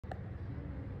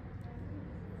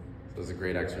So it's a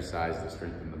great exercise to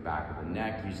strengthen the back of the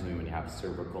neck. Usually when you have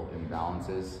cervical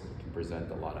imbalances, it can present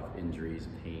a lot of injuries,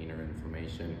 pain, or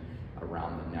inflammation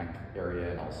around the neck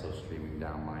area and also streaming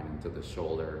down line into the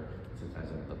shoulder,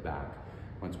 sometimes into the back.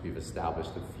 Once we've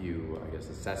established a few,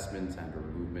 assessments and or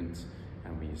movements,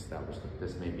 and we establish that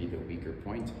this may be the weaker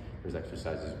point, there's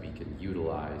exercises we can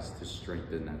utilize to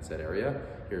strengthen that set area.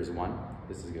 Here's one.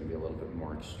 This is going to be a little bit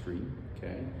more extreme,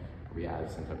 okay? We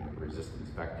add some type of resistance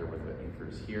vector with the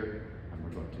anchors here, and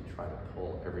we're going to try to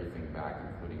pull everything back,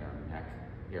 including our neck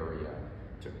area,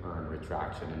 to earn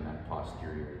retraction in that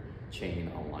posterior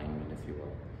chain alignment, if you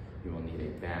will. You will need a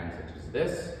band such as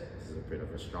this. This is a bit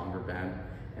of a stronger band,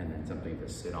 and then something to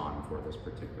sit on for this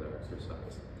particular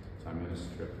exercise. So I'm going to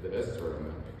strip this, or I'm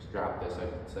going to strap this, I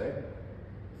should say,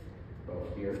 about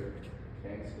here.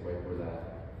 Okay, so right where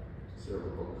that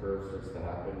cervical curve starts to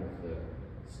happen with the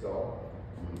skull.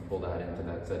 I'm going to pull that into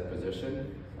that set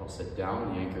position. I'll sit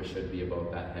down. The anchor should be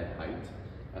about that head height.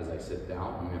 As I sit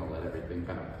down, I'm going to let everything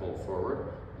kind of pull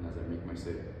forward, and as I make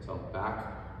myself back,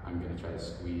 I'm going to try to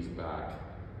squeeze back,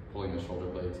 pulling the shoulder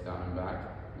blades down and back,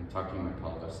 and tucking my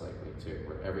pelvis slightly too,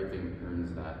 where everything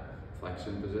earns that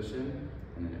flexion position,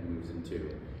 and then it moves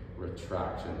into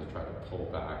retraction to try to pull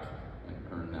back and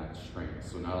earn that strength.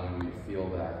 So not only will you feel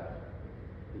that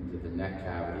into the neck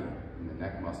cavity and the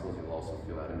neck muscles, you'll also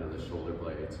feel that into the shoulder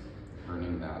blades,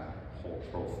 earning that whole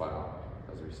profile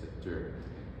as we sit through.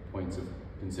 Points of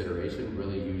consideration: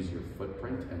 really use your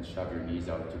footprint and shove your knees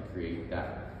out to create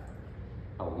that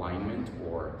alignment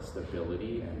or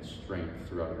stability and strength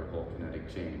throughout your whole kinetic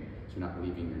chain. So you're not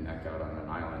leaving your neck out on an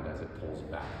island as it pulls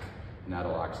back. And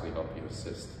that'll actually help you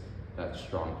assist that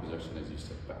strong position as you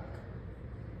sit back.